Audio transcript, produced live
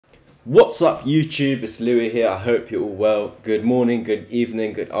What's up YouTube, it's Louis here. I hope you're all well. Good morning, good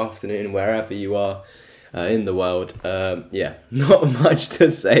evening, good afternoon, wherever you are in the world. Yeah, not much to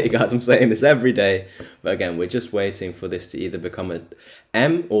say guys, I'm saying this every day. But again, we're just waiting for this to either become a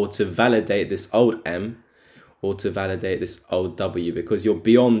M or to validate this old M or to validate this old W, because you're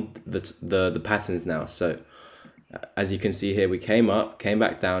beyond the patterns now. So as you can see here, we came up, came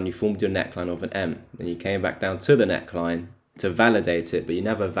back down, you formed your neckline of an M. Then you came back down to the neckline to validate it, but you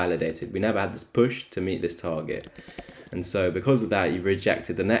never validated. We never had this push to meet this target. And so because of that, you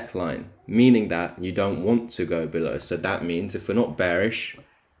rejected the neckline, meaning that you don't want to go below. So that means if we're not bearish,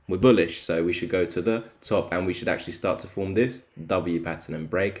 we're bullish. So we should go to the top and we should actually start to form this W pattern and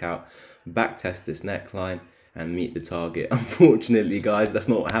break out, back test this neckline and meet the target. Unfortunately guys, that's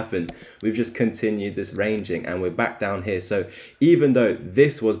not what happened. We've just continued this ranging and we're back down here. So even though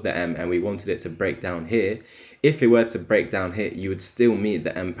this was the M and we wanted it to break down here, if it were to break down here, you would still meet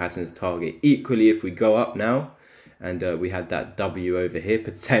the M pattern's target. Equally, if we go up now, and we had that W over here,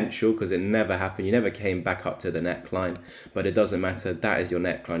 potential, because it never happened. You never came back up to the neckline, but it doesn't matter. That is your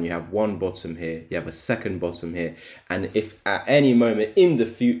neckline. You have one bottom here, you have a second bottom here. And if at any moment in the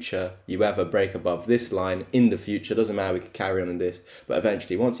future, you ever break above this line in the future, doesn't matter, we could carry on in this, but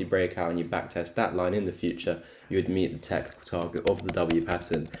eventually once you break out and you backtest that line in the future, you would meet the technical target of the W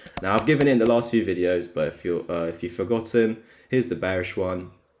pattern. Now I've given it in the last few videos, but if you've forgotten, here's the bearish one.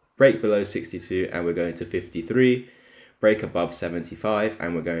 Break below 62 and we're going to 53, break above 75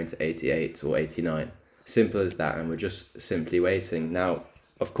 and we're going to 88 or 89. Simple as that, and we're just simply waiting. Now,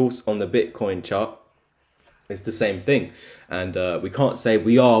 of course, on the Bitcoin chart, it's the same thing. And we can't say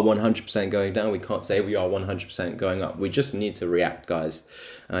we are 100% going down. We can't say we are 100% going up. We just need to react, guys.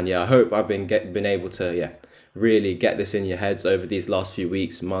 And yeah, I hope I've been able to, really get this in your heads over these last few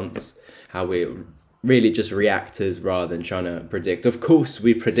weeks, months, how we're really just reactors rather than trying to predict. Of course,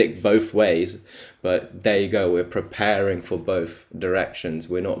 we predict both ways, but there you go. We're preparing for both directions.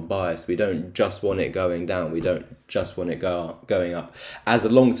 We're not biased. We don't just want it going down. We don't just want it going up. As a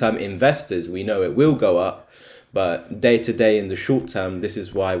long-term investors, we know it will go up, but day to day in the short term, this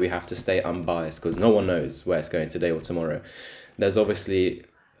is why we have to stay unbiased, because no one knows where it's going today or tomorrow. There's obviously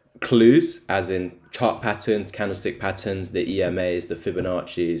clues, as in chart patterns, candlestick patterns, the EMAs, the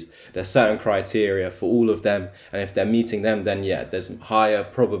Fibonacci's. There's certain criteria for all of them, and if they're meeting them, then yeah, there's higher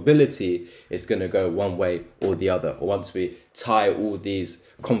probability it's going to go one way or the other, or once we tie all these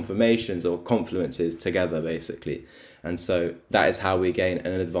confirmations or confluences together basically. And so that is how we gain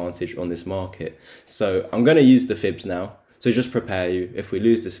an advantage on this market. So I'm going to use the fibs now. So just prepare you, if we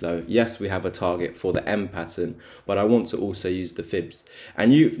lose this low, yes, we have a target for the M pattern, but I want to also use the fibs.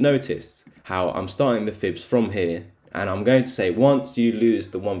 And you've noticed how I'm starting the fibs from here, and I'm going to say once you lose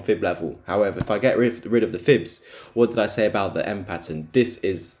the one fib level. However, if I get rid of the fibs, what did I say about the M pattern? This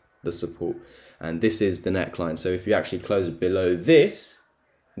is the support, and this is the neckline. So if you actually close below this,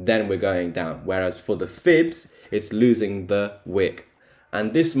 then we're going down. Whereas for the fibs, it's losing the wick.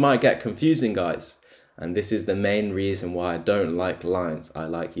 And this might get confusing, guys. And this is the main reason why I don't like lines. I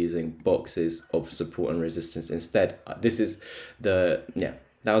like using boxes of support and resistance instead. This is that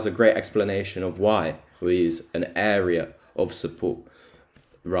was a great explanation of why we use an area of support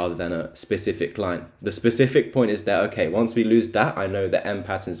rather than a specific line. The specific point is that, okay, once we lose that, I know the M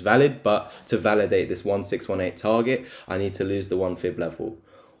pattern is valid, but to validate this 1618 target, I need to lose the one fib level.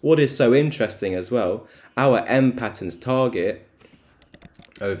 What is so interesting as well, our M pattern's target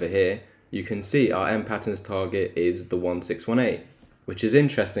over here, you can see our M pattern's target is the 1618, which is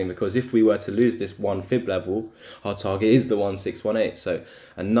interesting because if we were to lose this one fib level, our target is the 1618. So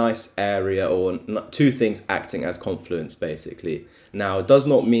a nice area, or two things acting as confluence basically. Now, it does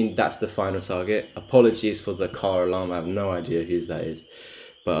not mean that's the final target. Apologies for the car alarm. I have no idea whose that is,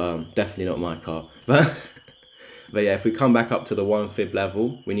 but definitely not my car. But yeah, if we come back up to the one fib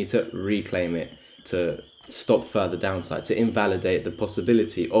level, we need to reclaim it to stop further downside, to invalidate the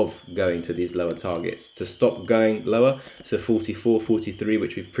possibility of going to these lower targets, to stop going lower. So 44, 43,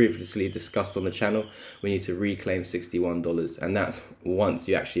 which we've previously discussed on the channel, we need to reclaim $61, and that's once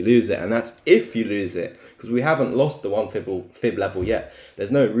you actually lose it, and that's if you lose it, because we haven't lost the one fib level yet.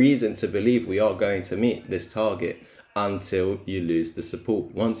 There's no reason to believe we are going to meet this target until you lose the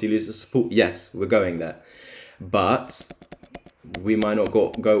support. Once you lose the support, yes, we're going there, but we might not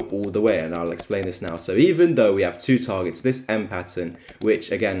go all the way, and I'll explain this now. So even though we have two targets, this M pattern,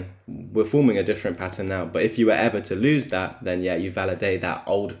 which again, we're forming a different pattern now, but if you were ever to lose that, then yeah, you validate that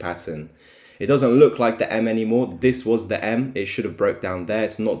old pattern. It doesn't look like the M anymore. This was the M. It should have broke down there.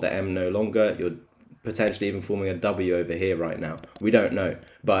 It's not the M no longer. You're potentially even forming a W over here right now. We don't know.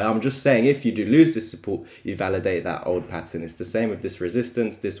 But I'm just saying, if you do lose this support, you validate that old pattern. It's the same with this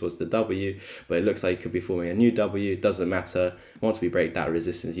resistance. This was the W, but it looks like you could be forming a new W. It doesn't matter. Once we break that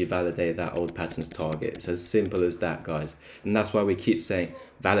resistance, you validate that old pattern's target. It's as simple as that, guys. And that's why we keep saying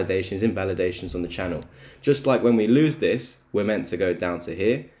validations, invalidations on the channel. Just like when we lose this, we're meant to go down to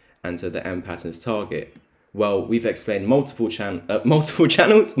here and to the M pattern's target. Well, we've explained multiple times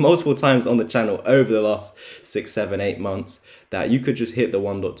on the channel over the last 6, 7, 8 months that you could just hit the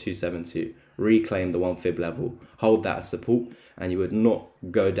 1.272, reclaim the 1 fib level, hold that as support, and you would not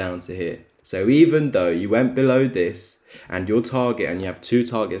go down to here. So even though you went below this and your target, and you have 2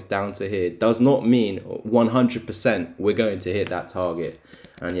 targets down to here, does not mean 100% we're going to hit that target.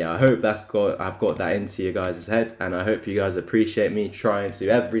 And yeah, I hope I've got that into you guys' head, and I hope you guys appreciate me trying to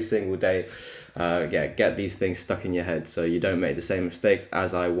every single day get these things stuck in your head so you don't make the same mistakes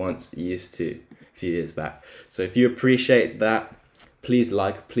as I once used to a few years back. So if you appreciate that, please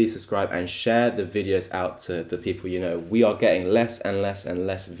like, please subscribe, and share the videos out to the people you know. We are getting less and less and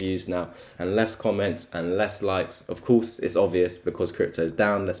less views now, and less comments and less likes. Of course, it's obvious because crypto is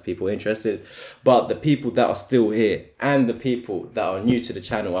down, less people interested. But the people that are still here and the people that are new to the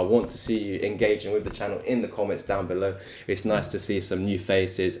channel, I want to see you engaging with the channel in the comments down below. It's nice to see some new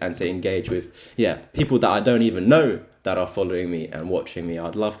faces and to engage with, people that I don't even know that are following me and watching me.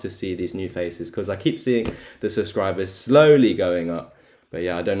 I'd love to see these new faces because I keep seeing the subscribers slowly going up. But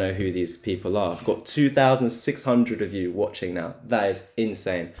yeah, I don't know who these people are. I've got 2,600 of you watching now. That is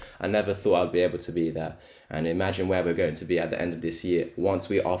insane. I never thought I'd be able to be there. And imagine where we're going to be at the end of this year once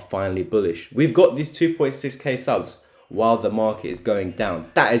we are finally bullish. We've got these 2.6k subs while the market is going down.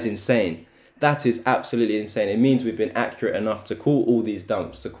 That is insane. That is absolutely insane. It means we've been accurate enough to call all these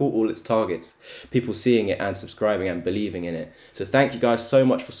dumps, to call all its targets, people seeing it and subscribing and believing in it. So thank you guys so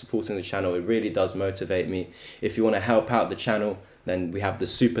much for supporting the channel. It really does motivate me. If you want to help out the channel, then we have the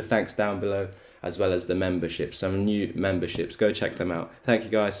super thanks down below, as well as the membership, some new memberships. Go check them out. Thank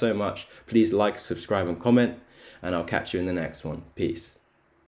you guys so much. Please like, subscribe, and comment, and I'll catch you in the next one. Peace.